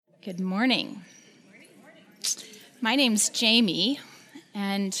Good morning. My name's Jamie,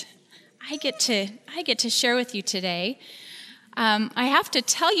 and I get to share with you today. I have to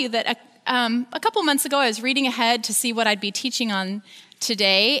tell you that a couple months ago, I was reading ahead to see what I'd be teaching on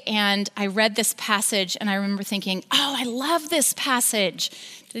today, and I read this passage, and I remember thinking, "Oh, I love this passage."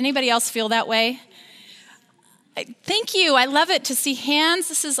 Did anybody else feel that way? Thank you. I love it to see hands.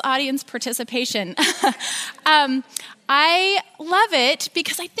 This is audience participation. I love it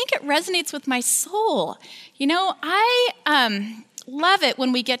because I think it resonates with my soul. You know, I love it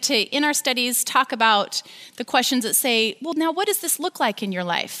when we get to, in our studies, talk about the questions that say, well, now what does this look like in your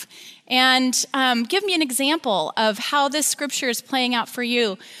life? And give me an example of how this scripture is playing out for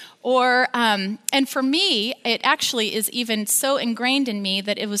you. Or, and for me, it actually is even so ingrained in me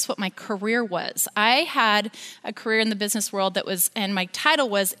that it was what my career was. I had a career in the business world and my title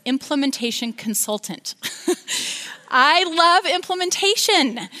was implementation consultant. I love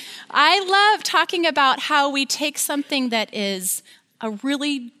implementation. I love talking about how we take something that is a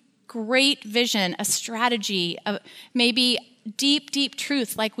really great vision, a strategy, maybe deep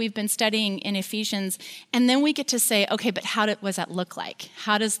truth like we've been studying in Ephesians, and then we get to say, okay, but what does that look like?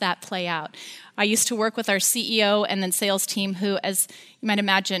 How does that play out? I used to work with our CEO and then sales team who, as you might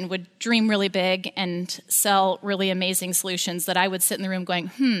imagine, would dream really big and sell really amazing solutions that I would sit in the room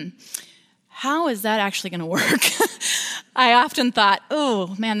going, how is that actually going to work? I often thought,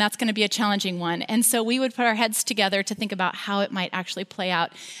 oh, man, that's going to be a challenging one. And so we would put our heads together to think about how it might actually play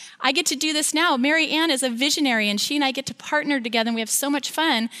out. I get to do this now. Mary Ann is a visionary, and she and I get to partner together, and we have so much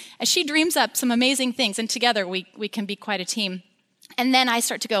fun as she dreams up some amazing things, and together we can be quite a team. And then I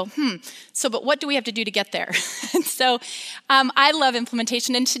start to go, but what do we have to do to get there? And so I love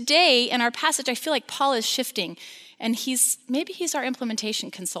implementation. And today in our passage, I feel like Paul is shifting. And maybe he's our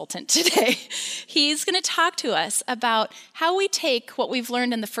implementation consultant today. He's going to talk to us about how we take what we've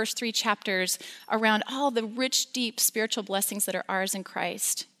learned in the first 3 chapters around all the rich, deep spiritual blessings that are ours in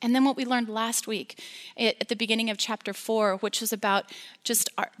Christ. And then what we learned last week at the beginning of chapter 4, which was about just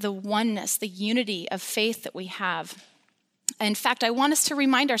the oneness, the unity of faith that we have. In fact, I want us to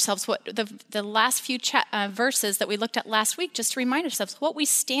remind ourselves what the last few verses that we looked at last week, just to remind ourselves what we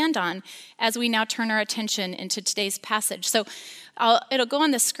stand on as we now turn our attention into today's passage. So it'll go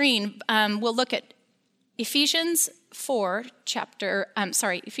on the screen. We'll look at Ephesians chapter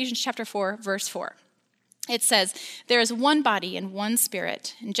 4, verse 4. It says, "There is one body and one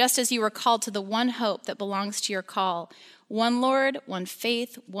spirit, and just as you were called to the one hope that belongs to your call, one Lord, one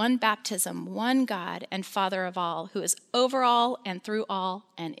faith, one baptism, one God and Father of all, who is over all and through all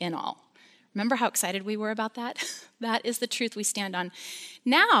and in all." Remember how excited we were about that? That is the truth we stand on.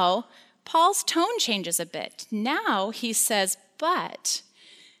 Now, Paul's tone changes a bit. Now he says, but,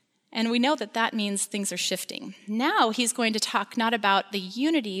 and we know that means things are shifting. Now he's going to talk not about the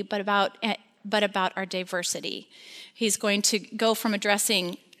unity, but about our diversity. He's going to go from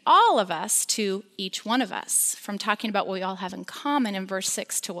addressing all of us to each one of us, from talking about what we all have in common in verse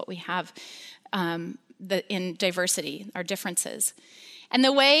 6 to what we have in diversity, our differences. And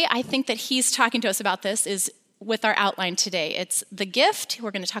the way I think that he's talking to us about this is with our outline today. It's the gift.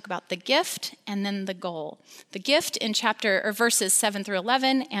 We're going to talk about the gift and then the goal. The gift in verses 7 through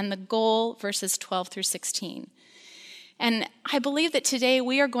 11, and the goal verses 12 through 16. And I believe that today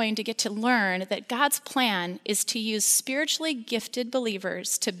we are going to get to learn that God's plan is to use spiritually gifted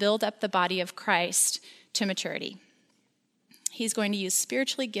believers to build up the body of Christ to maturity. He's going to use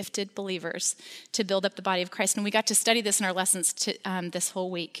spiritually gifted believers to build up the body of Christ. And we got to study this in our lessons this whole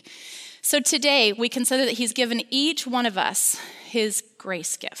week. So today we consider that he's given each one of us his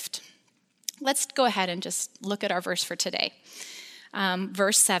grace gift. Let's go ahead and just look at our verse for today.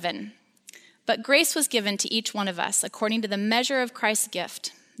 Verse 7. "But grace was given to each one of us according to the measure of Christ's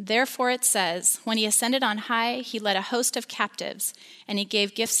gift. Therefore it says, when he ascended on high, he led a host of captives, and he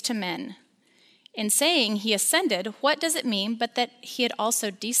gave gifts to men. In saying he ascended, what does it mean but that he had also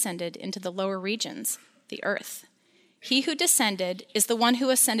descended into the lower regions, the earth? He who descended is the one who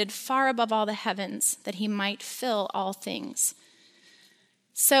ascended far above all the heavens, that he might fill all things."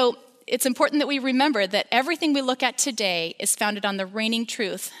 So it's important that we remember that everything we look at today is founded on the reigning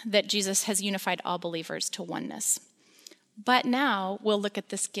truth that Jesus has unified all believers to oneness. But now we'll look at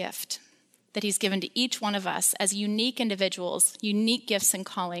this gift that he's given to each one of us as unique individuals, unique gifts and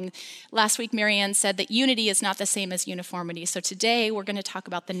calling. Last week, Mary Ann said that unity is not the same as uniformity. So today we're going to talk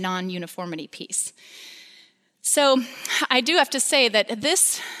about the non-uniformity piece. So I do have to say that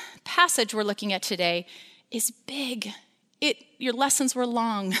this passage we're looking at today is big. your lessons were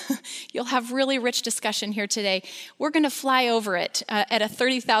long. You'll have really rich discussion here today. We're going to fly over it at a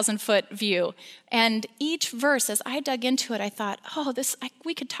 30,000-foot view. And each verse, as I dug into it, I thought,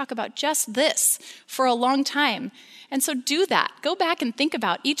 we could talk about just this for a long time. And so do that. Go back and think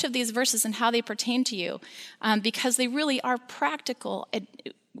about each of these verses and how they pertain to you, because they really are practical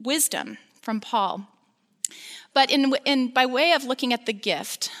wisdom from Paul. But by way of looking at the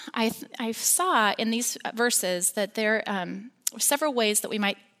gift, I saw in these verses that there are several ways that we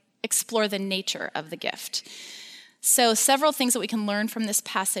might explore the nature of the gift. So several things that we can learn from this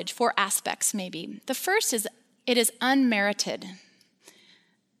passage, 4 aspects maybe. The first is it is unmerited.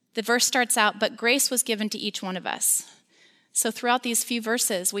 The verse starts out, but grace was given to each one of us. So throughout these few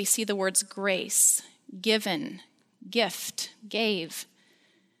verses, we see the words grace, given, gift, gave.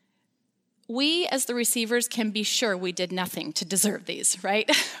 We, as the receivers, can be sure we did nothing to deserve these, right?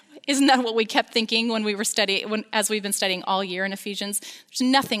 Isn't that what we kept thinking when we were as we've been studying all year in Ephesians? There's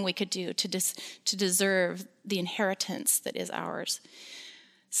nothing we could do to deserve the inheritance that is ours.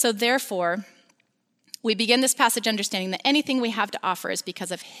 So therefore, we begin this passage understanding that anything we have to offer is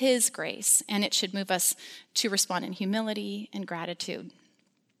because of his grace, and it should move us to respond in humility and gratitude.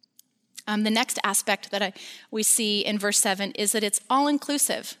 The next aspect that we see in verse 7 is that it's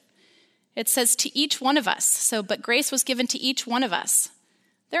all-inclusive. It says to each one of us. But grace was given to each one of us.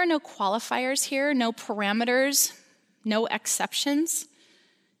 There are no qualifiers here, no parameters, no exceptions.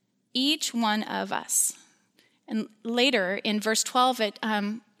 Each one of us. And later in verse 12, it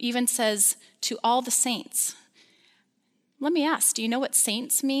even says to all the saints. Let me ask, do you know what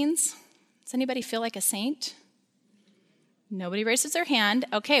saints means? Does anybody feel like a saint? Nobody raises their hand.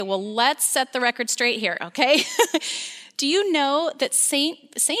 Okay, well, let's set the record straight here, okay? Do you know that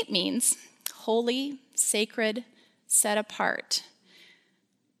saint means holy, sacred, set apart?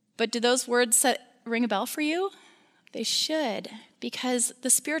 But do those words ring a bell for you? They should, because the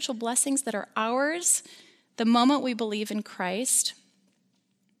spiritual blessings that are ours, the moment we believe in Christ,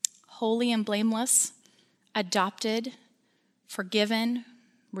 holy and blameless, adopted, forgiven,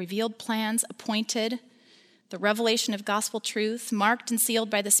 revealed plans, appointed, the revelation of gospel truth, marked and sealed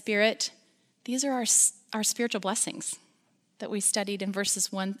by the Spirit, these are our spiritual blessings that we studied in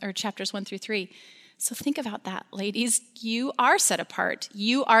chapters 1 through 3. So think about that, ladies. You are set apart.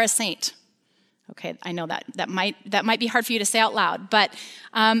 You are a saint. Okay, I know that might be hard for you to say out loud, but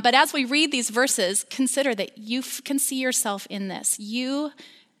as we read these verses, consider that you can see yourself in this.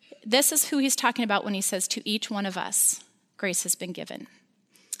 This is who he's talking about when he says, to each one of us, grace has been given.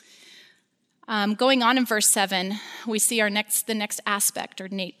 Going on in verse 7, we see the next aspect of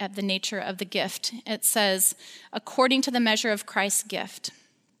the nature of the gift. It says, according to the measure of Christ's gift.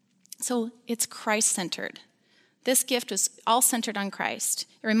 So it's Christ-centered. This gift was all centered on Christ.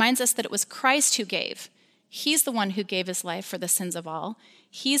 It reminds us that it was Christ who gave. He's the one who gave his life for the sins of all.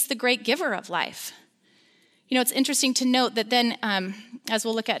 He's the great giver of life. You know, it's interesting to note that then, as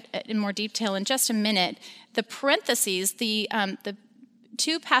we'll look at in more detail in just a minute, the parentheses, the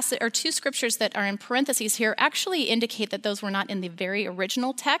two scriptures that are in parentheses here actually indicate that those were not in the very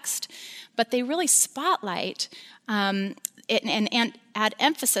original text, but they really spotlight it and add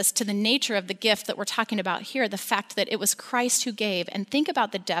emphasis to the nature of the gift that we're talking about here, the fact that it was Christ who gave. And think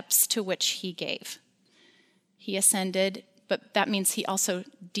about the depths to which he gave. He ascended, but that means he also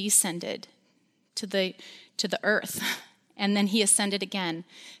descended to the earth, and then he ascended again.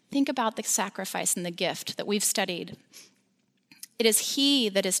 Think about the sacrifice and the gift that we've studied. It is he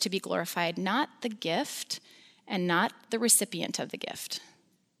that is to be glorified, not the gift and not the recipient of the gift.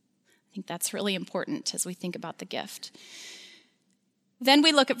 I think that's really important as we think about the gift. Then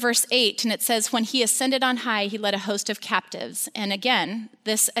we look at verse 8, and it says, when he ascended on high, he led a host of captives. And again,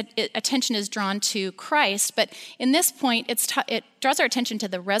 this attention is drawn to Christ, but in this point, it draws our attention to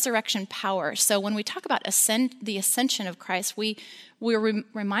the resurrection power. So when we talk about the ascension of Christ, we're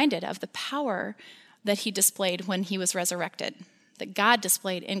reminded of the power that he displayed when he was resurrected, that God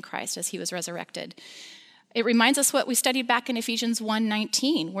displayed in Christ as he was resurrected. It reminds us what we studied back in Ephesians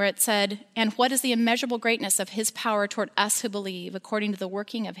 1:19, where it said, and what is the immeasurable greatness of his power toward us who believe, according to the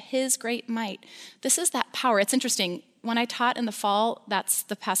working of his great might. This is that power. It's interesting. When I taught in the fall, that's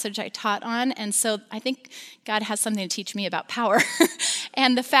the passage I taught on, and so I think God has something to teach me about power.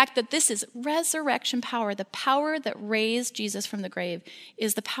 And the fact that this is resurrection power, the power that raised Jesus from the grave,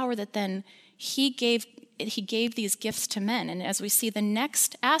 is the power that then he gave these gifts to men. And as we see, the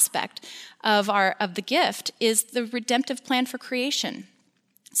next aspect of the gift is the redemptive plan for creation.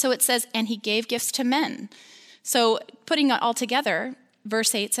 So it says, and he gave gifts to men. So putting it all together,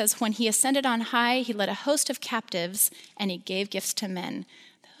 verse 8 says, when he ascended on high, he led a host of captives, and he gave gifts to men.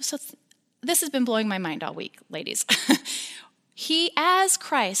 So this has been blowing my mind all week, ladies. He, as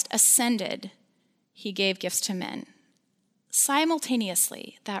Christ ascended, he gave gifts to men.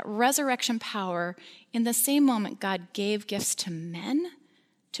 Simultaneously, that resurrection power, in the same moment, God gave gifts to men,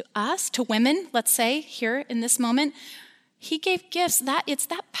 to us, to women, let's say, here in this moment. He gave gifts. It's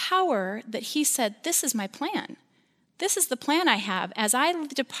that power that he said, this is my plan. This is the plan I have. As I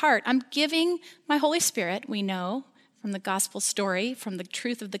depart, I'm giving my Holy Spirit, we know from the gospel story, from the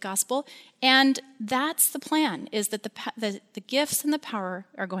truth of the gospel, and that's the plan, is that the gifts and the power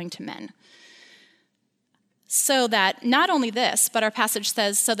are going to men. So that not only this, but our passage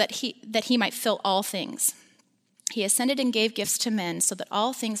says, so that he might fill all things. He ascended and gave gifts to men so that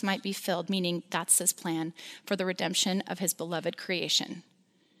all things might be filled, meaning that's his plan for the redemption of his beloved creation.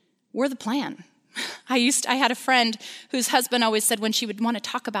 We're the plan. I had a friend whose husband always said when she would want to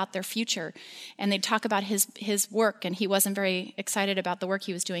talk about their future and they'd talk about his work and he wasn't very excited about the work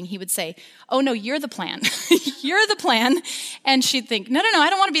he was doing, he would say, oh no, you're the plan. You're the plan. And she'd think, no, I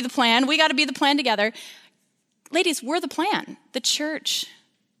don't want to be the plan. We got to be the plan together. Ladies, we're the plan. The church,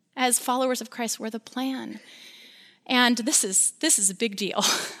 as followers of Christ, we're the plan. And this is a big deal.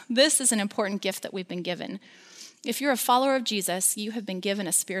 This is an important gift that we've been given. If you're a follower of Jesus, you have been given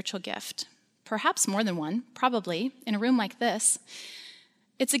a spiritual gift. Perhaps more than one, probably, in a room like this.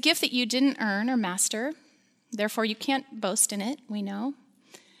 It's a gift that you didn't earn or master. Therefore, you can't boast in it, we know.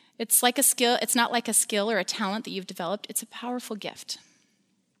 It's like a skill. It's not like a skill or a talent that you've developed. It's a powerful gift.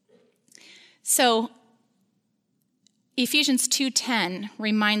 So, Ephesians 2:10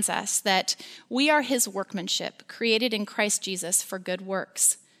 reminds us that we are his workmanship, created in Christ Jesus for good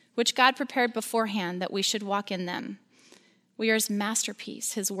works, which God prepared beforehand that we should walk in them. We are his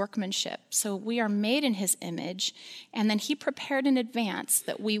masterpiece, his workmanship. So we are made in his image, and then he prepared in advance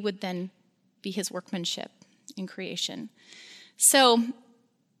that we would then be his workmanship in creation. So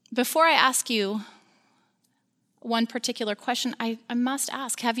before I ask you one particular question, I must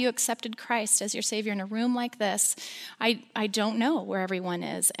ask, have you accepted Christ as your Savior in a room like this? I don't know where everyone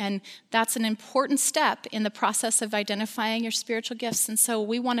is, and that's an important step in the process of identifying your spiritual gifts, and so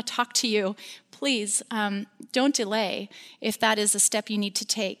we want to talk to you. Please, don't delay if that is a step you need to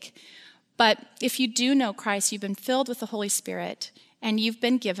take. But if you do know Christ, you've been filled with the Holy Spirit, and you've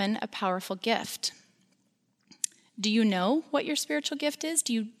been given a powerful gift. Do you know what your spiritual gift is?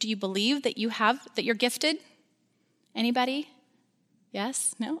 Do you believe that you're gifted? Anybody?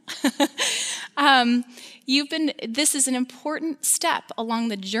 Yes? No? This is an important step along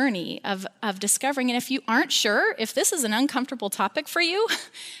the journey of discovering. And if you aren't sure, if this is an uncomfortable topic for you,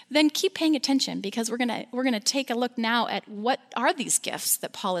 then keep paying attention, because we're gonna take a look now at what are these gifts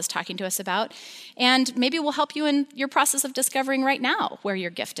that Paul is talking to us about. And maybe we'll help you in your process of discovering right now where you're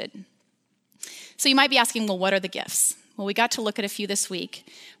gifted. So you might be asking, well, what are the gifts? Well, we got to look at a few this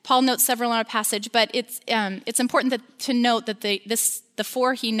week. Paul notes several in our passage, but it's important to note that the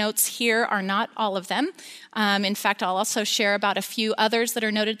four he notes here are not all of them. In fact, I'll also share about a few others that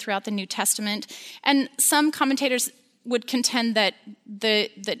are noted throughout the New Testament. And some commentators would contend that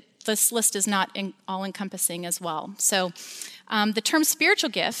this list is not all-encompassing as well. So the term spiritual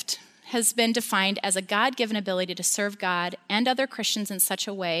gift has been defined as a God-given ability to serve God and other Christians in such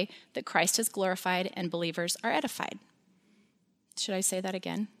a way that Christ is glorified and believers are edified. Should I say that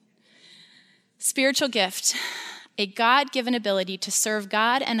again? Spiritual gift, a God-given ability to serve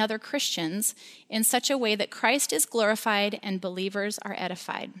God and other Christians in such a way that Christ is glorified and believers are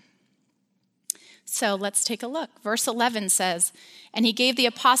edified. So let's take a look. Verse 11 says, and he gave the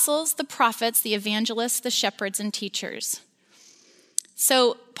apostles, the prophets, the evangelists, the shepherds, and teachers.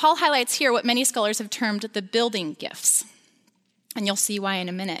 So Paul highlights here what many scholars have termed the building gifts, and you'll see why in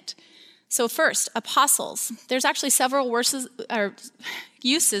a minute. So first, apostles. There's actually several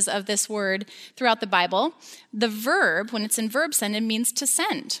uses of this word throughout the Bible. The verb, when it's in verb sense, it means to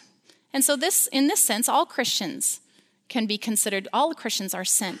send. And so in this sense, all Christians can be considered, all Christians are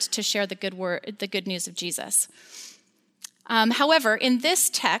sent to share the good news of Jesus. However, in this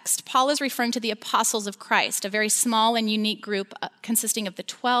text, Paul is referring to the apostles of Christ, a very small and unique group consisting of the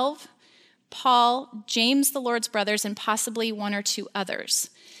 12, Paul, James, the Lord's brothers, and possibly one or two others.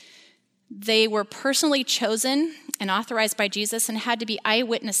 They were personally chosen and authorized by Jesus and had to be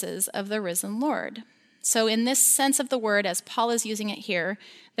eyewitnesses of the risen Lord. So in this sense of the word, as Paul is using it here,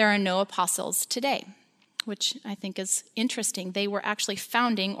 there are no apostles today, which I think is interesting. They were actually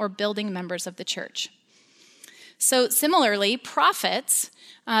founding or building members of the church. So similarly, prophets,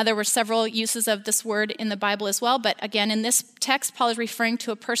 there were several uses of this word in the Bible as well, but again, in this text, Paul is referring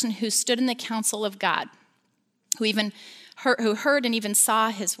to a person who stood in the counsel of God, who heard and even saw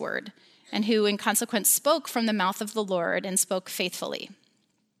his word, and who in consequence spoke from the mouth of the Lord and spoke faithfully.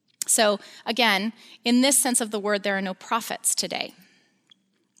 So again, in this sense of the word, there are no prophets today.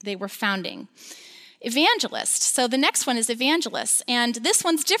 They were founding. Evangelist. So the next one is evangelists, and this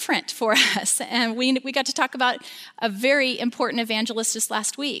one's different for us. And we got to talk about a very important evangelist this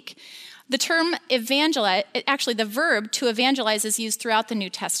last week. The term evangelize, actually the verb to evangelize is used throughout the New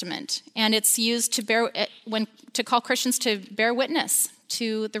Testament, and it's used to call Christians to bear witness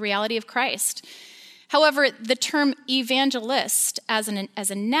to the reality of Christ. However, the term evangelist as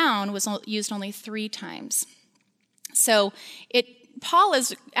a noun was used only 3 times. So Paul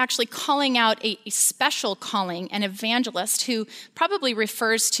is actually calling out a special calling, an evangelist, who probably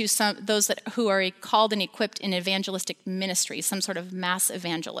refers to those who are called and equipped in evangelistic ministry, some sort of mass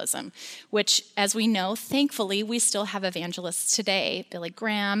evangelism, which, as we know, thankfully, we still have evangelists today. Billy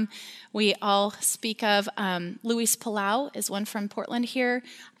Graham, we all speak of. Luis Palau is one from Portland here,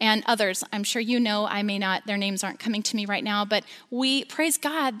 and others. I'm sure you know, I may not, their names aren't coming to me right now, but we praise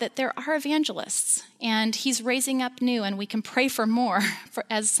God that there are evangelists, and he's raising up new, and we can pray for more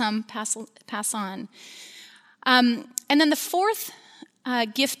as some pass on. And then the fourth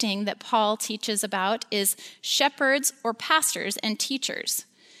gifting that Paul teaches about is shepherds or pastors and teachers.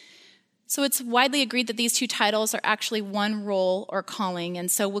 So it's widely agreed that these 2 titles are actually one role or calling,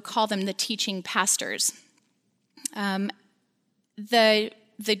 and so we'll call them the teaching pastors.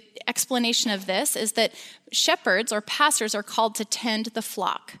 The explanation of this is that shepherds or pastors are called to tend the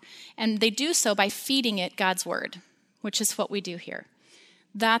flock, and they do so by feeding it God's word, which is what we do here.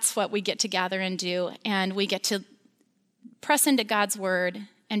 That's what we get to gather and do, and we get to press into God's word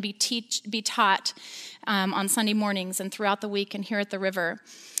and be taught on Sunday mornings and throughout the week and here at the river.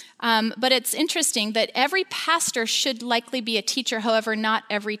 But it's interesting that every pastor should likely be a teacher. However, not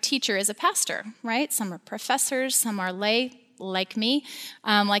every teacher is a pastor, right? Some are professors, some are lay, like me,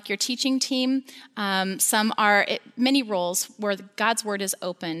 like your teaching team. Some are many roles where God's word is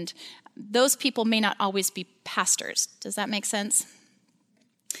opened. Those people may not always be pastors. Does that make sense?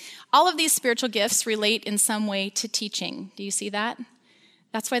 All of these spiritual gifts relate in some way to teaching. Do you see that?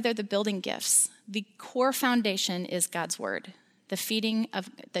 That's why they're the building gifts. The core foundation is God's word. The feeding of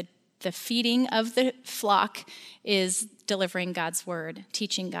the flock is delivering God's word,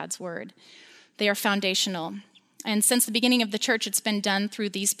 teaching God's word. They are foundational. And since the beginning of the church, it's been done through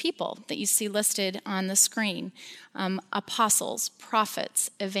these people that you see listed on the screen: apostles,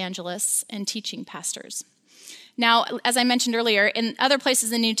 prophets, evangelists, and teaching pastors. Now, as I mentioned earlier, in other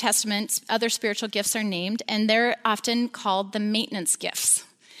places in the New Testament, other spiritual gifts are named, and they're often called the maintenance gifts.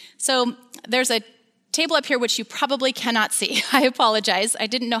 So there's a table up here which you probably cannot see. I apologize. I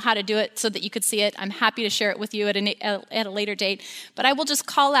didn't know how to do it so that you could see it. I'm happy to share it with you at a later date. But I will just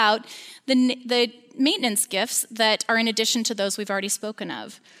call out the maintenance gifts that are in addition to those we've already spoken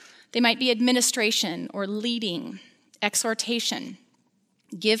of. They might be administration or leading, exhortation,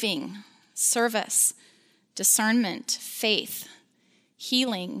 giving, service, discernment, faith,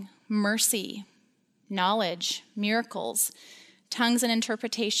 healing, mercy, knowledge, miracles, tongues and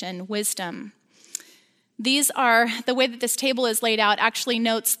interpretation, wisdom. These are, the way that this table is laid out actually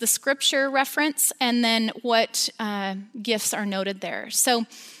notes the scripture reference and then what gifts are noted there. So,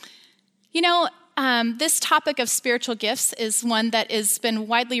 this topic of spiritual gifts is one that has been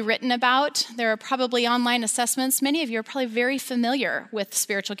widely written about. There are probably online assessments. Many of you are probably very familiar with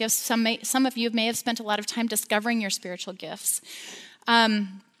spiritual gifts. Some of you may have spent a lot of time discovering your spiritual gifts.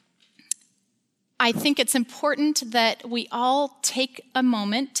 I think it's important that we all take a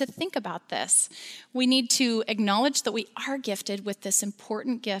moment to think about this. We need to acknowledge that we are gifted with this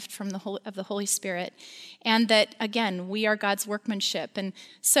important gift from the Holy Spirit, and that, again, we are God's workmanship. And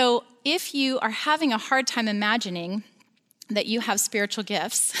so if you are having a hard time imagining that you have spiritual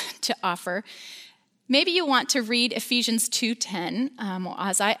gifts to offer, maybe you want to read Ephesians 2:10,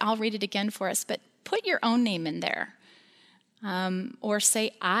 as I'll read it again for us, but put your own name in there, or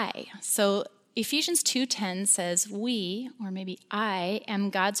say I. So Ephesians 2:10 says, we, or maybe I, am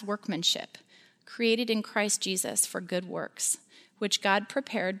God's workmanship, created in Christ Jesus for good works, which God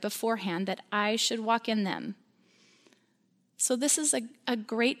prepared beforehand that I should walk in them. So this is a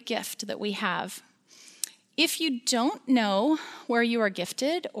great gift that we have. If you don't know where you are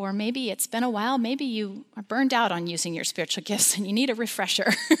gifted, or maybe it's been a while, maybe you are burned out on using your spiritual gifts and you need a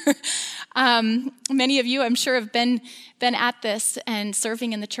refresher. Many of you, I'm sure, have been at this and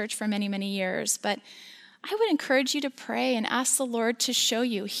serving in the church for many, many years. But I would encourage you to pray and ask the Lord to show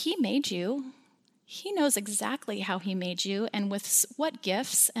you. He made you. He knows exactly how he made you and with what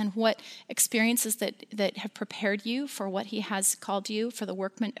gifts and what experiences that have prepared you for what he has called you,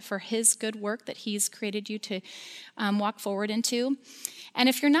 for his good work that he's created you to walk forward into. And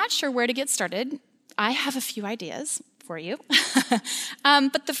if you're not sure where to get started, I have a few ideas. for you.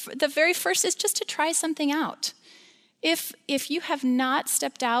 But the very first is just to try something out. If you have not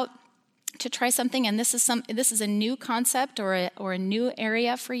stepped out to try something, and this is a new concept or a new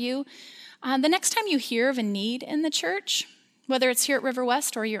area for you, the next time you hear of a need in the church, whether it's here at River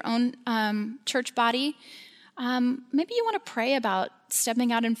West or your own church body, maybe you want to pray about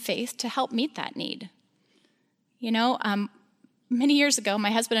stepping out in faith to help meet that need. Many years ago,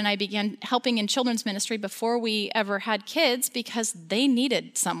 my husband and I began helping in children's ministry before we ever had kids because they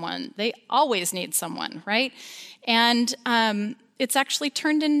needed someone. They always need someone, right? And it's actually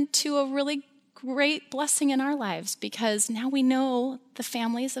turned into a really great blessing in our lives because now we know the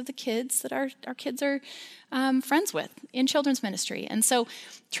families of the kids that our kids are friends with in children's ministry. And so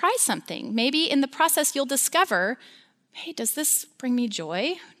try something. Maybe in the process you'll discover, hey, does this bring me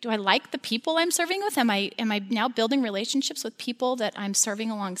joy? Do I like the people I'm serving with? Am I now building relationships with people that I'm serving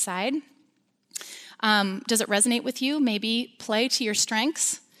alongside? Does it resonate with you? Maybe play to your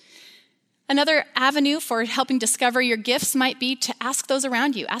strengths. Another avenue for helping discover your gifts might be to ask those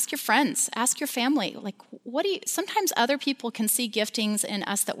around you. Ask your friends, ask your family. Sometimes other people can see giftings in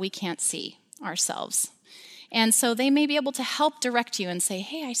us that we can't see ourselves. And so they may be able to help direct you and say,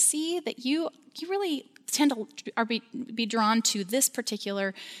 hey, I see that you really tend to be drawn to this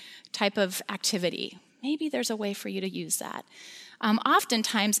particular type of activity. Maybe there's a way for you to use that.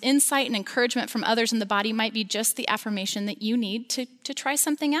 Oftentimes, insight and encouragement from others in the body might be just the affirmation that you need to try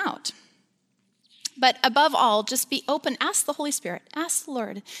something out. But above all, just be open. Ask the Holy Spirit. Ask the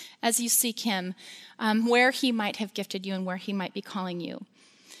Lord as you seek him where he might have gifted you and where he might be calling you.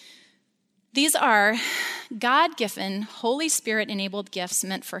 These are God-given, Holy Spirit-enabled gifts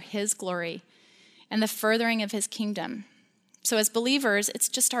meant for his glory and the furthering of his kingdom. So as believers, it's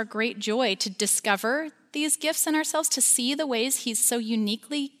just our great joy to discover these gifts in ourselves, to see the ways he's so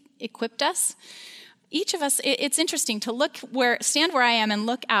uniquely equipped us. Each of us, it's interesting to stand where I am and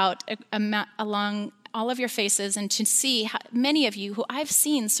look out along all of your faces and to see many of you who I've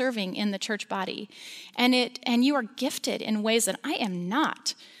seen serving in the church body. And you are gifted in ways that I am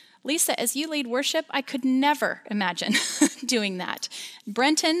not. Lisa, as you lead worship, I could never imagine doing that.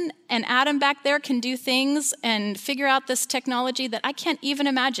 Brenton and Adam back there can do things and figure out this technology that I can't even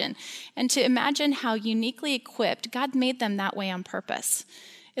imagine. And to imagine how uniquely equipped, God made them that way on purpose.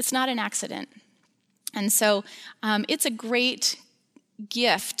 It's not an accident. And so it's a great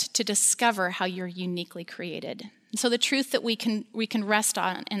gift to discover how you're uniquely created. And so the truth that we can rest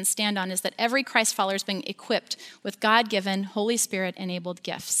on and stand on is that every Christ follower is being equipped with God-given, Holy Spirit-enabled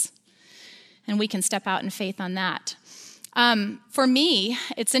gifts. And we can step out in faith on that. For me,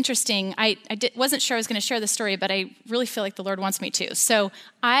 it's interesting. I wasn't sure I was going to share this story, but I really feel like the Lord wants me to. So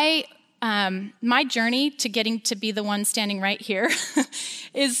my journey to getting to be the one standing right here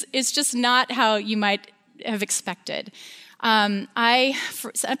is just not how you might have expected. Up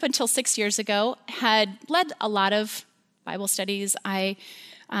until 6 years ago, had led a lot of Bible studies.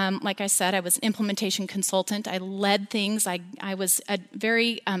 Like I said, I was an implementation consultant. I led things. I was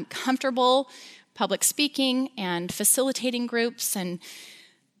very comfortable public speaking and facilitating groups and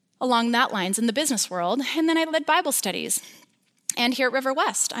along that lines in the business world. And then I led Bible studies. And here at River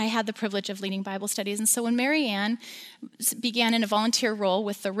West, I had the privilege of leading Bible studies. And so when Mary Ann began in a volunteer role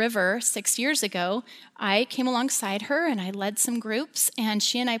with the River 6 years ago, I came alongside her and I led some groups, and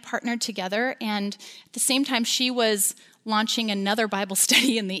she and I partnered together. And at the same time, she was launching another Bible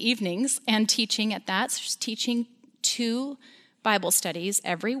study in the evenings and teaching at that. So she's teaching 2 Bible studies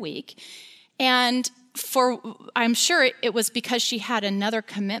every week. And I'm sure it was because she had another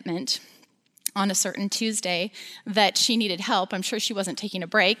commitment on a certain Tuesday that she needed help. I'm sure she wasn't taking a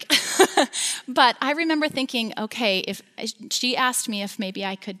break. But I remember thinking, okay, if she asked me if maybe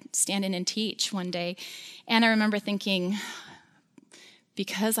I could stand in and teach one day. And I remember thinking,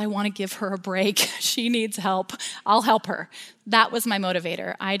 because I want to give her a break, she needs help, I'll help her. That was my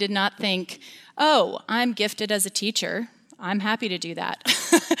motivator. I did not think, oh, I'm gifted as a teacher, I'm happy to do that.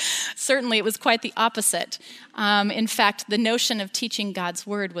 Certainly, it was quite the opposite. In fact, the notion of teaching God's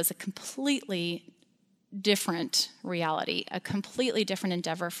word was a completely different reality, a completely different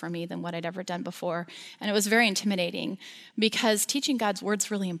endeavor for me than what I'd ever done before. And it was very intimidating because teaching God's word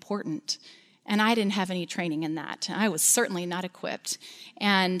is really important. And I didn't have any training in that. I was certainly not equipped.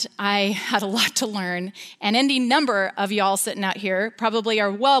 And I had a lot to learn. And any number of y'all sitting out here probably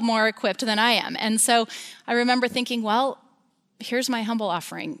are well more equipped than I am. And so I remember thinking, well, here's my humble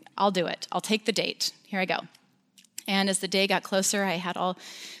offering. I'll do it. I'll take the date. Here I go. And as the day got closer, I had all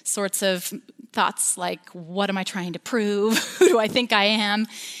sorts of thoughts like, what am I trying to prove? Who do I think I am?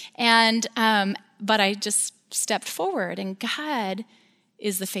 And but I just stepped forward, and God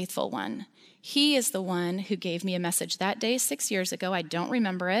is the faithful one. He is the one who gave me a message that day 6 years ago. I don't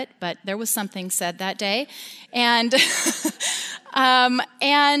remember it, but there was something said that day. And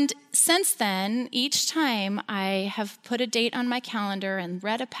and since then, each time I have put a date on my calendar and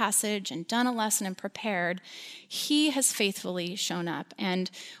read a passage and done a lesson and prepared, he has faithfully shown up.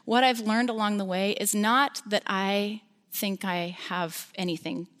 And what I've learned along the way is not that I think I have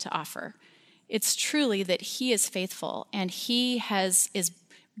anything to offer. It's truly that he is faithful, and he is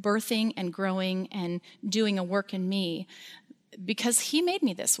birthing and growing and doing a work in me because he made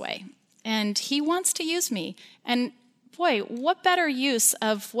me this way, and he wants to use me. And boy, what better use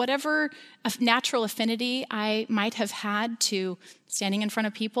of whatever natural affinity I might have had to standing in front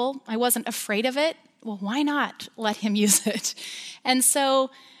of people? I wasn't afraid of it. Well, why not let him use it? And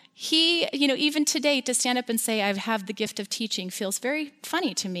so he, even today, to stand up and say I have the gift of teaching feels very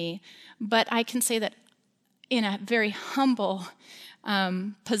funny to me, but I can say that in a very humble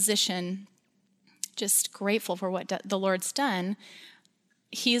position, just grateful for what the Lord's done.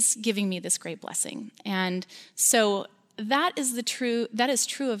 He's giving me this great blessing. And so that is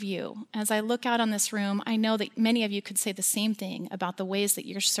true of you. As I look out on this room, I know that many of you could say the same thing about the ways that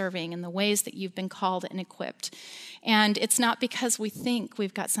you're serving and the ways that you've been called and equipped. And it's not because we think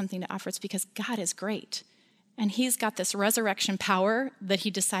we've got something to offer, it's because God is great. And he's got this resurrection power that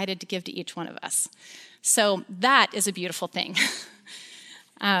he decided to give to each one of us. So that is a beautiful thing.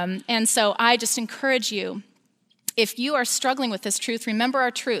 And so I just encourage you, if you are struggling with this truth, remember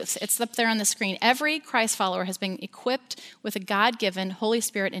our truth. It's up there on the screen. Every Christ follower has been equipped with a God-given, Holy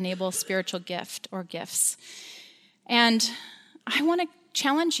Spirit-enabled spiritual gift or gifts. And I want to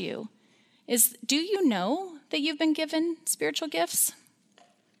challenge you, do you know that you've been given spiritual gifts?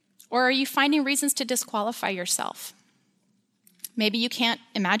 Or are you finding reasons to disqualify yourself? Maybe you can't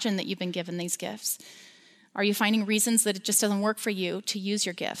imagine that you've been given these gifts. Are you finding reasons that it just doesn't work for you to use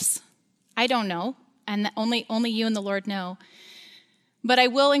your gifts? I don't know, and only you and the Lord know. But I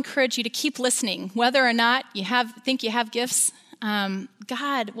will encourage you to keep listening. Whether or not you think you have gifts,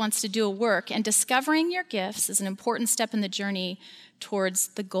 God wants to do a work, and discovering your gifts is an important step in the journey towards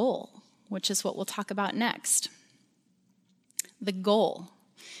the goal, which is what we'll talk about next. The goal.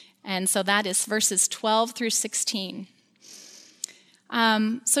 And so that is verses 12 through 16.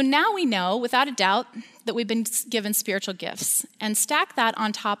 So now we know, without a doubt, that we've been given spiritual gifts. And stack that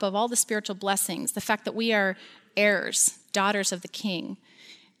on top of all the spiritual blessings, the fact that we are heirs, daughters of the King.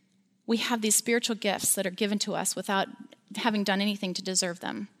 We have these spiritual gifts that are given to us without having done anything to deserve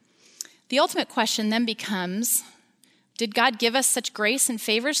them. The ultimate question then becomes, did God give us such grace and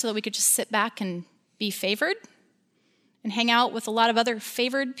favor so that we could just sit back and be favored and hang out with a lot of other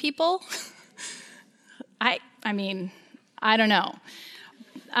favored people? I don't know.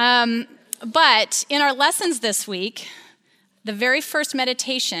 But in our lessons this week, the very first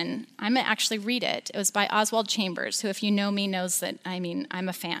meditation, I'm going to actually read it. It was by Oswald Chambers, who, if you know me, knows that, I'm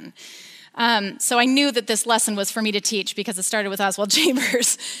a fan. So I knew that this lesson was for me to teach because it started with Oswald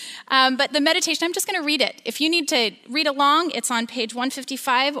Chambers. But the meditation, I'm just going to read it. If you need to read along, it's on page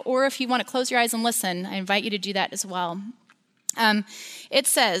 155, or if you want to close your eyes and listen, I invite you to do that as well. It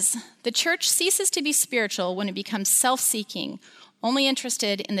says, the church ceases to be spiritual when it becomes self-seeking, only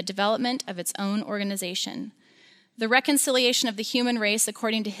interested in the development of its own organization. The reconciliation of the human race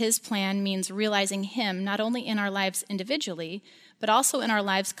according to his plan means realizing him not only in our lives individually, but also in our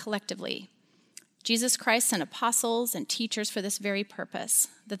lives collectively. Jesus Christ sent apostles and teachers for this very purpose,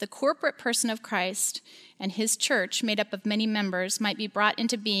 that the corporate person of Christ and his church, made up of many members, might be brought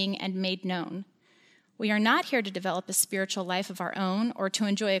into being and made known. We are not here to develop a spiritual life of our own or to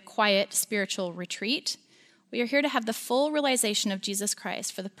enjoy a quiet spiritual retreat. We are here to have the full realization of Jesus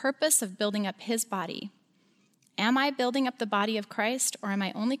Christ for the purpose of building up his body. Am I building up the body of Christ, or am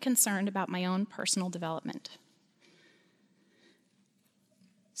I only concerned about my own personal development?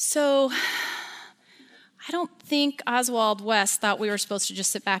 So I don't think Oswald West thought we were supposed to just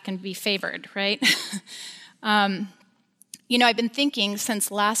sit back and be favored, right? I've been thinking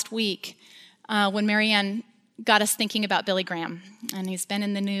since last week when Marianne got us thinking about Billy Graham, and he's been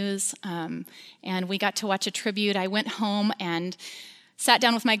in the news, and we got to watch a tribute. I went home and sat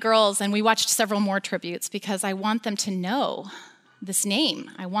down with my girls, and we watched several more tributes because I want them to know this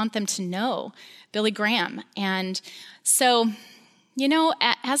name. I want them to know Billy Graham. And so,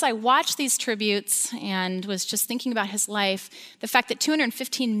 as I watched these tributes and was just thinking about his life, the fact that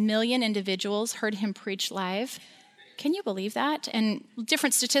 215 million individuals heard him preach live, can you believe that? And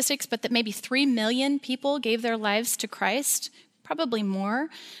different statistics, but that maybe 3 million people gave their lives to Christ, probably more,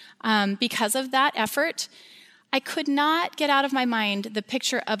 because of that effort. I could not get out of my mind the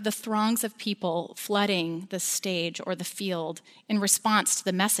picture of the throngs of people flooding the stage or the field in response to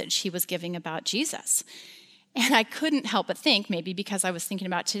the message he was giving about Jesus. And I couldn't help but think, maybe because I was thinking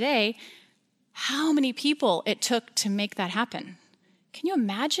about today, how many people it took to make that happen. Can you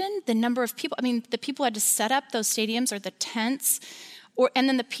imagine the number of people? I mean, the people who had to set up those stadiums or the tents, and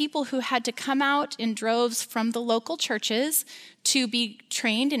then the people who had to come out in droves from the local churches to be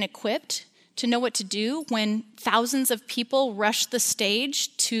trained and equipped to know what to do when thousands of people rushed the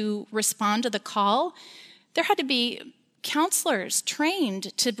stage to respond to the call. There had to be counselors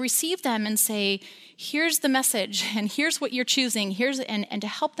trained to receive them and say, here's the message, and here's what you're choosing, and to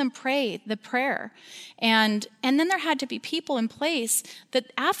help them pray the prayer. And then there had to be people in place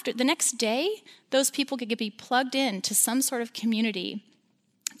that after the next day, those people could be plugged in to some sort of community.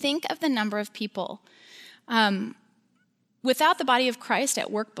 Think of the number of people. Without the body of Christ at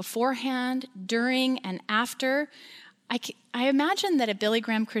work beforehand, during, and after, I imagine that a Billy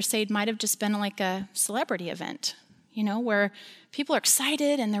Graham crusade might have just been like a celebrity event, where people are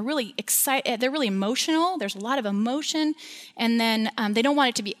excited and they're really excited, they're really emotional. There's a lot of emotion, and then they don't want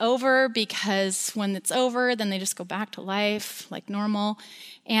it to be over, because when it's over, then they just go back to life like normal.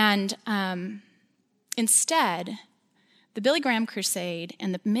 And instead, the Billy Graham crusade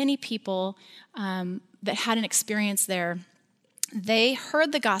and the many people that had an experience there, they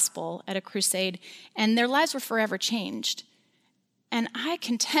heard the gospel at a crusade, and their lives were forever changed. And I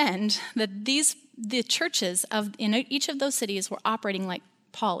contend that the churches in each of those cities were operating like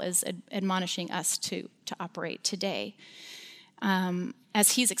Paul is admonishing us to operate today,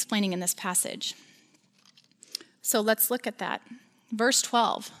 as he's explaining in this passage. So let's look at that. Verse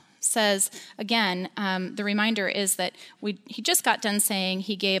 12 says, again, the reminder is that he just got done saying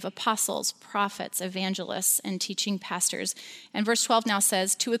he gave apostles, prophets, evangelists, and teaching pastors. And verse 12 now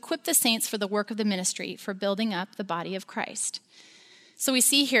says, to equip the saints for the work of the ministry, for building up the body of Christ. So we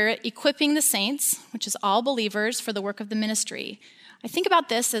see here equipping the saints, which is all believers, for the work of the ministry. I think about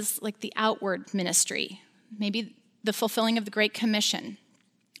this as like the outward ministry, maybe the fulfilling of the Great Commission.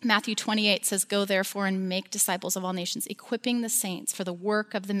 Matthew 28 says, go therefore and make disciples of all nations, equipping the saints for the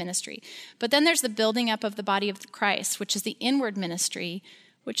work of the ministry. But then there's the building up of the body of Christ, which is the inward ministry,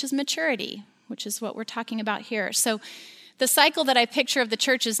 which is maturity, which is what we're talking about here. So the cycle that I picture of the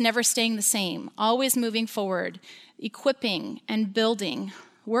church is never staying the same, always moving forward, equipping and building.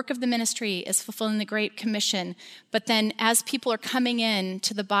 Work of the ministry is fulfilling the Great Commission. But then as people are coming in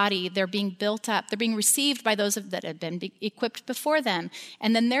to the body, they're being built up. They're being received by those that have been equipped before them.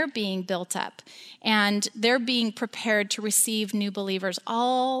 And then they're being built up. And they're being prepared to receive new believers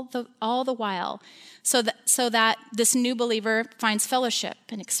all the while. So that this new believer finds fellowship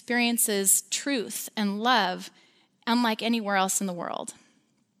and experiences truth and love unlike anywhere else in the world.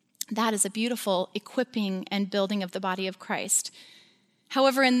 That is a beautiful equipping and building of the body of Christ.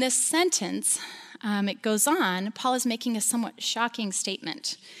 However, in this sentence, it goes on, Paul is making a somewhat shocking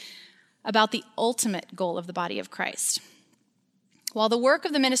statement about the ultimate goal of the body of Christ. While the work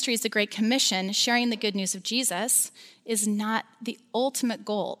of the ministry is the Great Commission, sharing the good news of Jesus is not the ultimate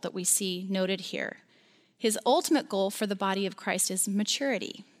goal that we see noted here. His ultimate goal for the body of Christ is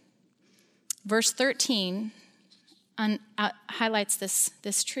maturity. Verse 13 highlights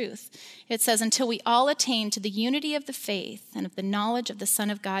this truth. It says, until we all attain to the unity of the faith and of the knowledge of the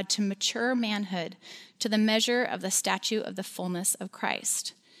Son of God, to mature manhood, to the measure of the stature of the fullness of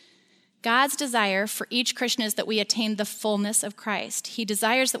Christ. God's desire for each Christian is that we attain the fullness of Christ. He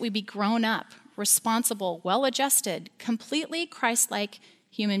desires that we be grown up, responsible, well-adjusted, completely Christ-like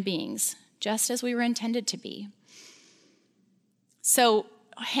human beings, just as we were intended to be. So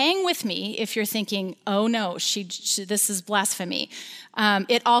hang with me if you're thinking, oh no, this is blasphemy.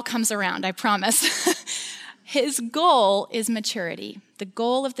 It all comes around, I promise. His goal is maturity. The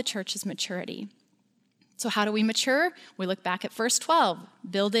goal of the church is maturity. So how do we mature? We look back at verse 12.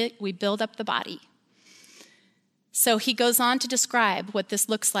 We build up the body. So he goes on to describe what this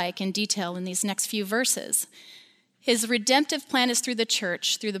looks like in detail in these next few verses. His redemptive plan is through the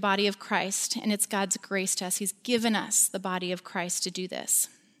church, through the body of Christ, and it's God's grace to us. He's given us the body of Christ to do this.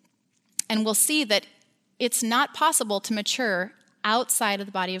 And we'll see that it's not possible to mature outside of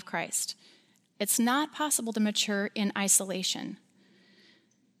the body of Christ. It's not possible to mature in isolation.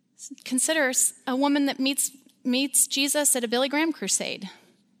 Consider a woman that meets Jesus at a Billy Graham crusade.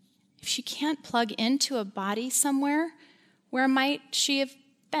 If she can't plug into a body somewhere, where might she have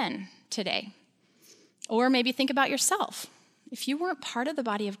been today? Or maybe think about yourself. If you weren't part of the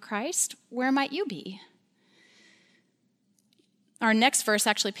body of Christ, where might you be? Our next verse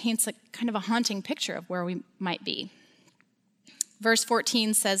actually paints a kind of a haunting picture of where we might be. Verse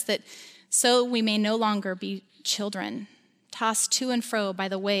 14 says that so we may no longer be children, tossed to and fro by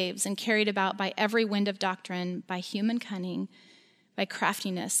the waves and carried about by every wind of doctrine, by human cunning, by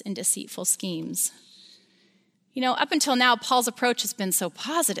craftiness and deceitful schemes. Up until now, Paul's approach has been so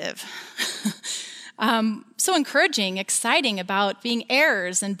positive, so encouraging, exciting about being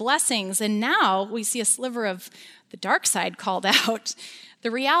heirs and blessings. And now we see a sliver of the dark side called out,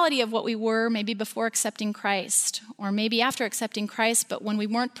 the reality of what we were maybe before accepting Christ, or maybe after accepting Christ, but when we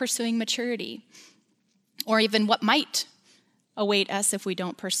weren't pursuing maturity, or even what might await us if we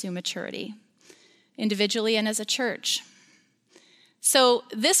don't pursue maturity, individually and as a church. So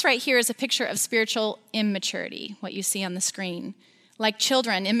this right here is a picture of spiritual immaturity, what you see on the screen. Like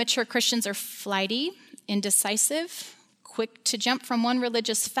children, immature Christians are flighty, indecisive, quick to jump from one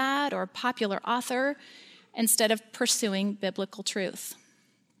religious fad or popular author instead of pursuing biblical truth.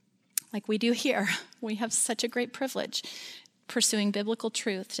 Like we do here. We have such a great privilege pursuing biblical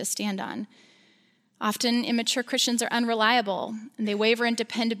truth to stand on. Often immature Christians are unreliable, and they waver in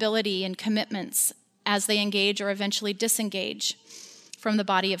dependability and commitments as they engage or eventually disengage from the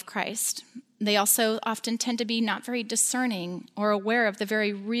body of Christ. They also often tend to be not very discerning or aware of the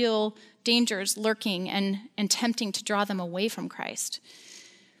very real dangers lurking and tempting to draw them away from Christ.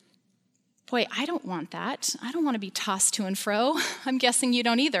 Boy, I don't want that. I don't want to be tossed to and fro. I'm guessing you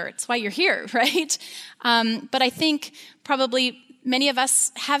don't either. It's why you're here, right? But I think probably many of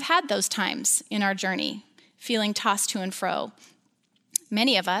us have had those times in our journey, feeling tossed to and fro.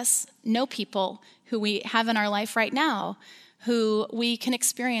 Many of us know people who we have in our life right now who we can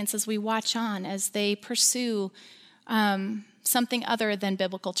experience as we watch on, as they pursue something other than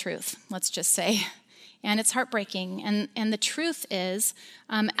biblical truth, let's just say. And it's heartbreaking. And the truth is,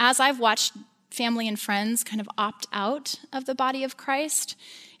 as I've watched family and friends kind of opt out of the body of Christ,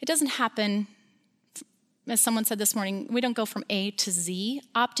 it doesn't happen, as someone said this morning, we don't go from A to Z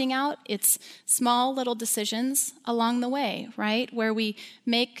opting out. It's small little decisions along the way, right? Where we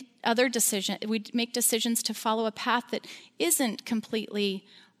make decisions to follow a path that isn't completely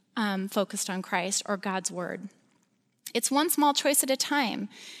focused on Christ or God's word. It's one small choice at a time.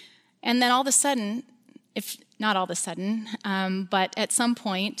 And then all of a sudden, if not all of a sudden, but at some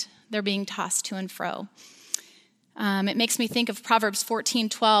point, they're being tossed to and fro. It makes me think of Proverbs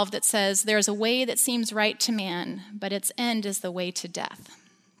 14:12 that says, "There is a way that seems right to man, but its end is the way to death."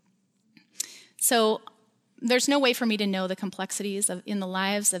 So there's no way for me to know the complexities in the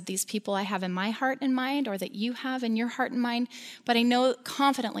lives of these people I have in my heart and mind, or that you have in your heart and mind, but I know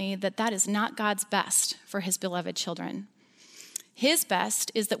confidently that that is not God's best for his beloved children. His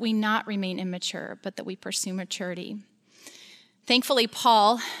best is that we not remain immature, but that we pursue maturity. Thankfully,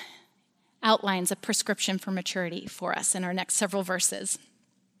 Paul outlines a prescription for maturity for us in our next several verses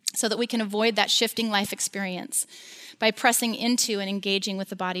so that we can avoid that shifting life experience by pressing into and engaging with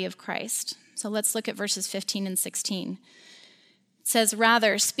the body of Christ. So let's look at verses 15 and 16. It says,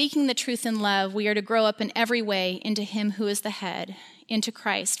 "Rather, speaking the truth in love, we are to grow up in every way into him who is the head, into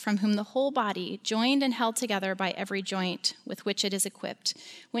Christ, from whom the whole body, joined and held together by every joint with which it is equipped,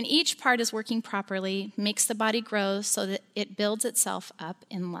 when each part is working properly, makes the body grow so that it builds itself up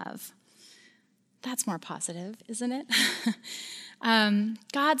in love." That's more positive, isn't it?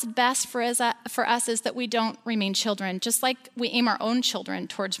 God's best for us is that we don't remain children, just like we aim our own children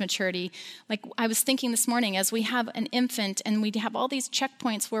towards maturity. Like I was thinking this morning, as we have an infant and we have all these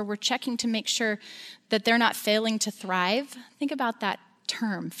checkpoints where we're checking to make sure that they're not failing to thrive. Think about that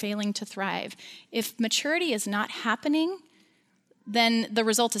term, failing to thrive. If maturity is not happening, then the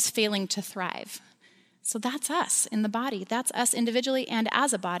result is failing to thrive. So that's us in the body. That's us individually and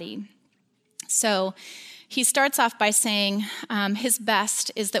as a body. So he starts off by saying his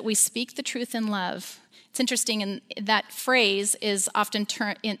best is that we speak the truth in love. It's interesting, and that phrase is often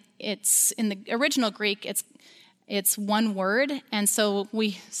it's in the original Greek, it's one word, and so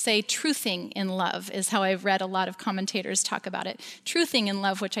we say truthing in love is how I've read a lot of commentators talk about it. Truthing in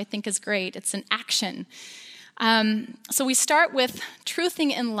love, which I think is great. It's an action. So we start with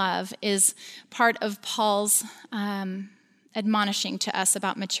truthing in love is part of Paul's admonishing to us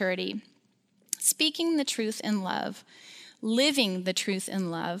about maturity. Speaking the truth in love, living the truth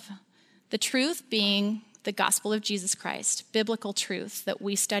in love, the truth being the gospel of Jesus Christ, biblical truth that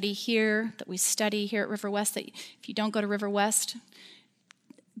we study here at River West, that if you don't go to River West,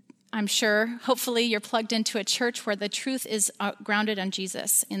 I'm sure, hopefully you're plugged into a church where the truth is grounded on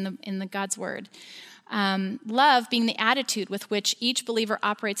Jesus in the God's word. Love being the attitude with which each believer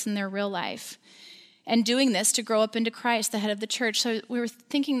operates in their real life. And doing this to grow up into Christ, the head of the church. So we were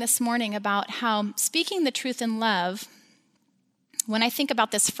thinking this morning about how speaking the truth in love, when I think about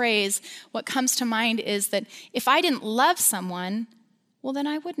this phrase, what comes to mind is that if I didn't love someone, well, then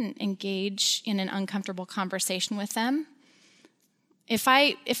I wouldn't engage in an uncomfortable conversation with them.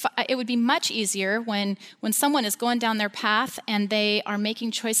 It would be much easier when someone is going down their path and they are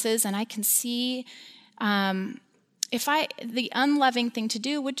making choices, and I can see, the unloving thing to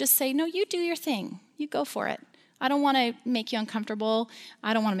do would just say, no, you do your thing. You go for it. I don't want to make you uncomfortable.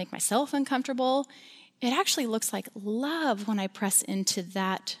 I don't want to make myself uncomfortable. It actually looks like love when I press into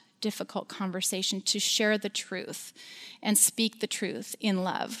that difficult conversation to share the truth and speak the truth in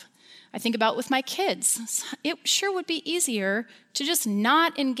love. I think about with my kids. It sure would be easier to just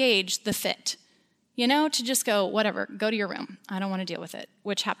not engage the fit, to just go, whatever, go to your room. I don't want to deal with it,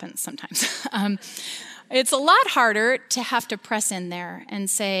 which happens sometimes. It's a lot harder to have to press in there and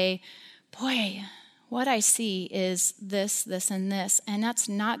say, boy, what I see is this, this, and this, and that's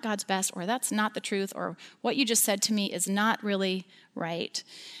not God's best, or that's not the truth, or what you just said to me is not really right.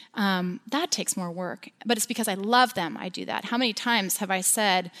 That takes more work, but it's because I love them I do that. How many times have I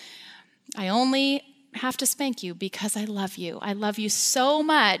said, I only have to spank you because I love you. I love you so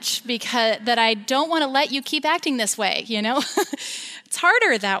much that I don't want to let you keep acting this way, It's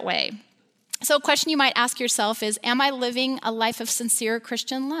harder that way. So a question you might ask yourself is, am I living a life of sincere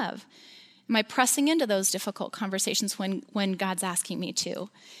Christian love? Am I pressing into those difficult conversations when God's asking me to?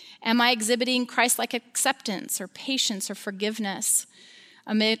 Am I exhibiting Christ-like acceptance or patience or forgiveness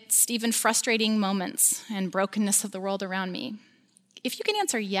amidst even frustrating moments and brokenness of the world around me? If you can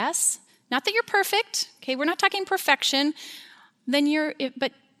answer yes, not that you're perfect, okay, we're not talking perfection,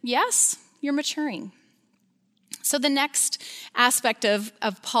 but yes, you're maturing. So the next aspect of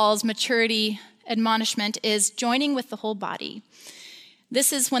Paul's maturity admonishment is joining with the whole body.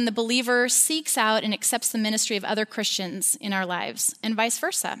 This is when the believer seeks out and accepts the ministry of other Christians in our lives, and vice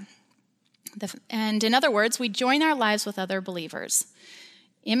versa. And in other words, we join our lives with other believers.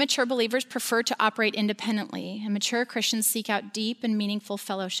 Immature believers prefer to operate independently, and mature Christians seek out deep and meaningful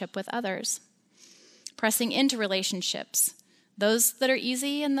fellowship with others, pressing into relationships, those that are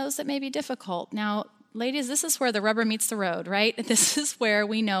easy and those that may be difficult. Now, ladies, this is where the rubber meets the road, right? This is where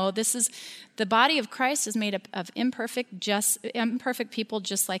we know the body of Christ is made up of imperfect people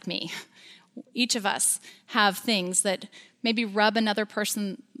just like me. Each of us have things that maybe rub another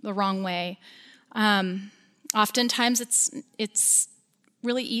person the wrong way. Oftentimes it's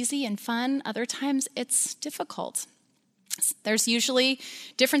really easy and fun. Other times it's difficult. There's usually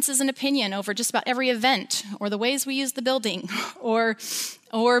differences in opinion over just about every event, or the ways we use the building, or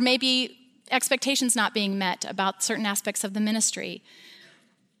maybe expectations not being met about certain aspects of the ministry.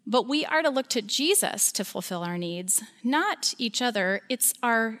 But we are to look to Jesus to fulfill our needs, not each other.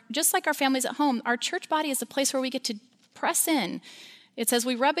 Just like our families at home, our church body is a place where we get to press in. It's as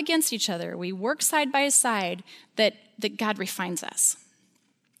we rub against each other, we work side by side, that God refines us.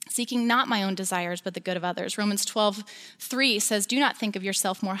 Seeking not my own desires, but the good of others. Romans 12:3 says, do not think of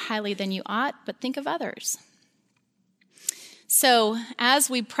yourself more highly than you ought, but think of others. So as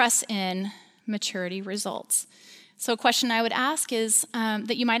we press in, maturity results. So a question I would ask is,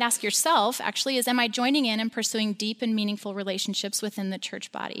 that you might ask yourself, actually, is, am I joining in and pursuing deep and meaningful relationships within the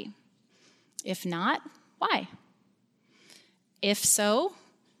church body? If not, why? If so,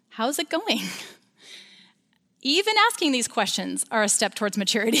 how's it going? Even asking these questions are a step towards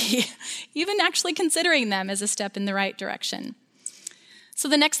maturity. Even actually considering them is a step in the right direction. So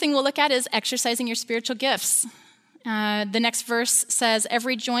the next thing we'll look at is exercising your spiritual gifts. The next verse says,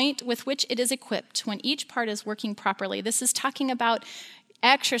 every joint with which it is equipped, when each part is working properly. This is talking about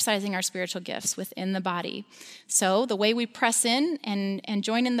exercising our spiritual gifts within the body. So the way we press in and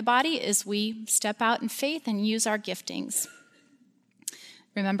join in the body is we step out in faith and use our giftings.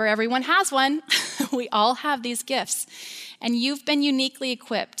 Remember, everyone has one. We all have these gifts. And you've been uniquely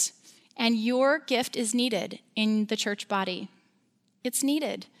equipped. And your gift is needed in the church body. It's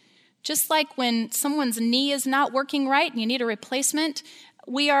needed. Just like when someone's knee is not working right and you need a replacement,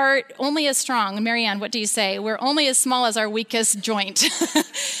 we are only as strong. Marianne, what do you say? We're only as small as our weakest joint.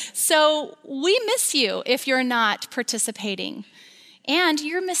 So we miss you if you're not participating. And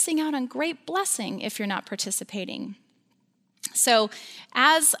you're missing out on great blessing if you're not participating. So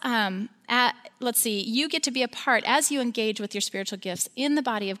you get to be a part, as you engage with your spiritual gifts in the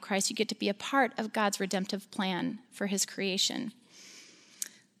body of Christ, you get to be a part of God's redemptive plan for his creation.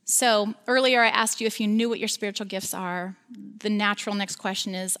 So earlier I asked you if you knew what your spiritual gifts are. The natural next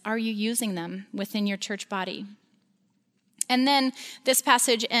question is, are you using them within your church body? And then this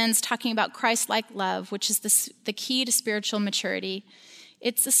passage ends talking about Christ-like love, which is the key to spiritual maturity.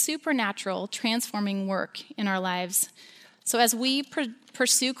 It's a supernatural, transforming work in our lives. So as we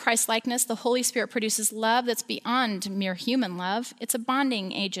pursue Christ-likeness, the Holy Spirit produces love that's beyond mere human love. It's a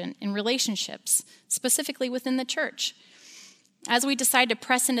bonding agent in relationships, specifically within the church. As we decide to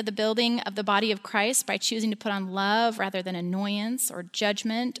press into the building of the body of Christ by choosing to put on love rather than annoyance or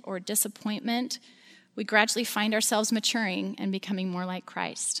judgment or disappointment, we gradually find ourselves maturing and becoming more like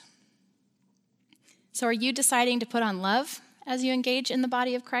Christ. So are you deciding to put on love as you engage in the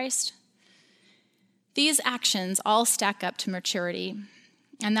body of Christ? These actions all stack up to maturity,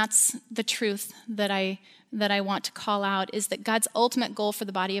 and that's the truth that I want to call out, is that God's ultimate goal for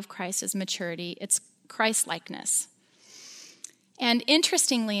the body of Christ is maturity. It's Christ-likeness. And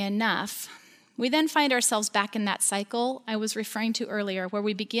interestingly enough, we then find ourselves back in that cycle I was referring to earlier, where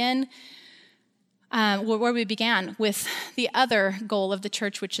we began with the other goal of the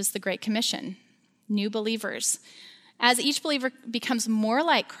church, which is the Great Commission, new believers. As each believer becomes more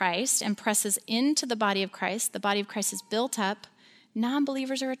like Christ and presses into the body of Christ is built up,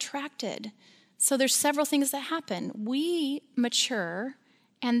 non-believers are attracted. So there's several things that happen. We mature,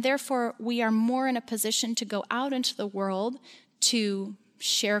 and therefore we are more in a position to go out into the world to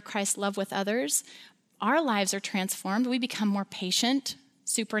share Christ's love with others. Our lives are transformed. We become more patient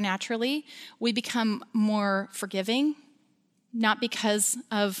supernaturally. We become more forgiving, not because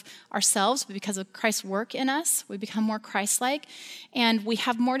of ourselves, but because of Christ's work in us. We become more Christ-like, and we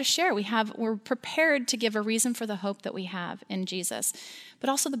have more to share. We're prepared to give a reason for the hope that we have in Jesus. But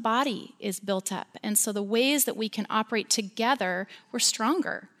also the body is built up, and so the ways that we can operate together, we're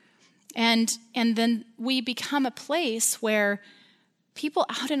stronger. And then we become a place where people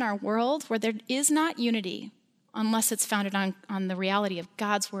out in our world, where there is not unity, unless it's founded on the reality of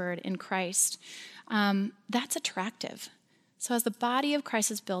God's word in Christ, that's attractive. So as the body of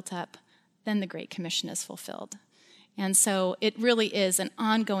Christ is built up, then the Great Commission is fulfilled. And so it really is an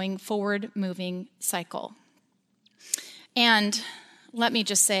ongoing, forward-moving cycle. And let me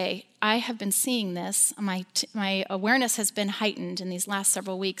just say, I have been seeing this. My awareness has been heightened in these last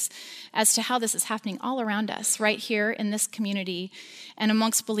several weeks as to how this is happening all around us, right here in this community and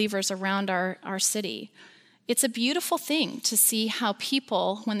amongst believers around our city. It's a beautiful thing to see how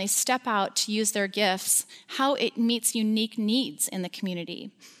people, when they step out to use their gifts, how it meets unique needs in the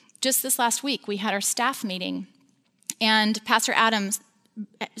community. Just this last week, we had our staff meeting, and Pastor Adams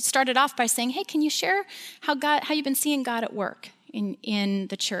started off by saying, hey, can you share how you've been seeing God at work in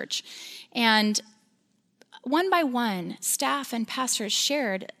the church? And one by one, staff and pastors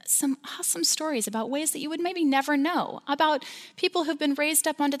shared some awesome stories about ways that you would maybe never know, about people who've been raised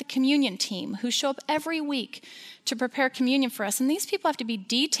up onto the communion team, who show up every week to prepare communion for us. And these people have to be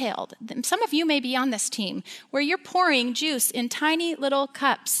detailed. Some of you may be on this team, where you're pouring juice in tiny little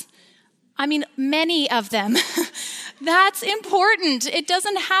cups. I mean, many of them. That's important. It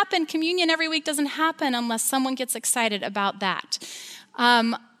doesn't happen. Communion every week doesn't happen unless someone gets excited about that.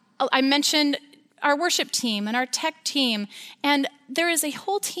 I mentioned our worship team and our tech team, and there is a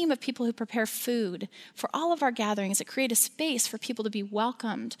whole team of people who prepare food for all of our gatherings that create a space for people to be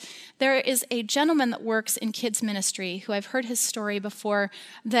welcomed. There is a gentleman that works in kids ministry who I've heard his story before,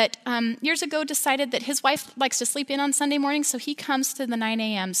 that years ago decided that his wife likes to sleep in on Sunday morning, so he comes to the 9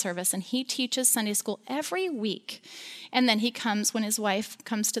 a.m. service and he teaches Sunday school every week. And then he comes when his wife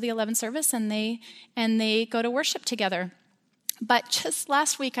comes to the 11 service, and they go to worship together. But just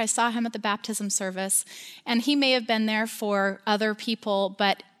last week, I saw him at the baptism service, and he may have been there for other people,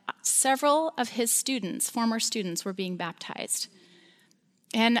 but several of his students, former students, were being baptized.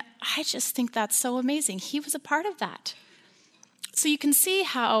 And I just think that's so amazing. He was a part of that. So you can see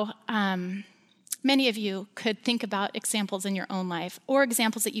how many of you could think about examples in your own life or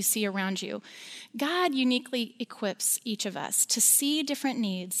examples that you see around you. God uniquely equips each of us to see different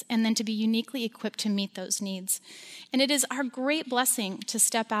needs and then to be uniquely equipped to meet those needs. And it is our great blessing to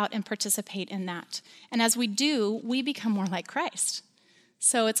step out and participate in that. And as we do, we become more like Christ.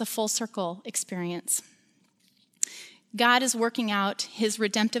 So it's a full circle experience. God is working out his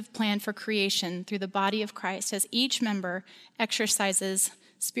redemptive plan for creation through the body of Christ as each member exercises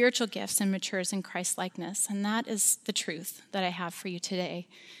spiritual gifts and matures in Christ-likeness. And that is the truth that I have for you today.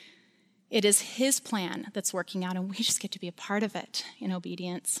 It is his plan that's working out, and we just get to be a part of it in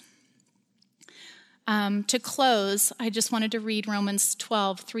obedience. To close, I just wanted to read Romans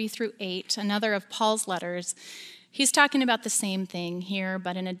 12, 3-8, another of Paul's letters. He's talking about the same thing here,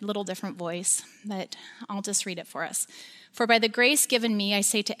 but in a little different voice, but I'll just read it for us. For by the grace given me, I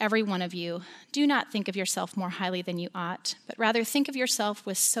say to every one of you, do not think of yourself more highly than you ought, but rather think of yourself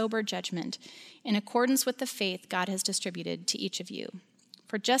with sober judgment, in accordance with the faith God has distributed to each of you.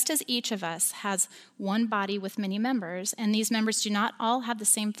 For just as each of us has one body with many members, and these members do not all have the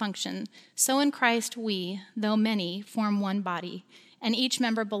same function, so in Christ we, though many, form one body, and each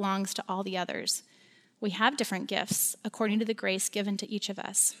member belongs to all the others. We have different gifts according to the grace given to each of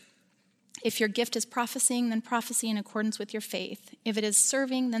us. If your gift is prophesying, then prophecy in accordance with your faith. If it is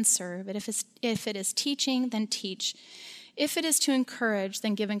serving, then serve. If it is teaching, then teach. If it is to encourage,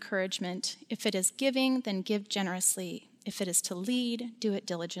 then give encouragement. If it is giving, then give generously. If it is to lead, do it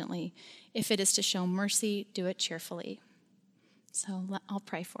diligently. If it is to show mercy, do it cheerfully. So I'll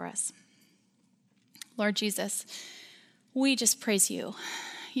pray for us. Lord Jesus, we just praise you.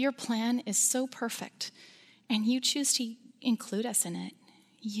 Your plan is so perfect, and you choose to include us in it.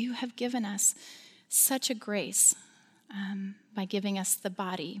 You have given us such a grace by giving us the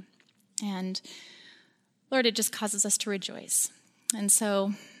body. And Lord, it just causes us to rejoice. And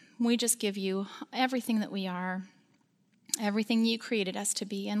so we just give you everything that we are, everything you created us to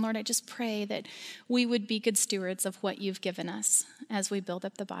be. And Lord, I just pray that we would be good stewards of what you've given us as we build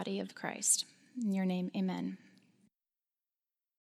up the body of Christ. In your name, amen.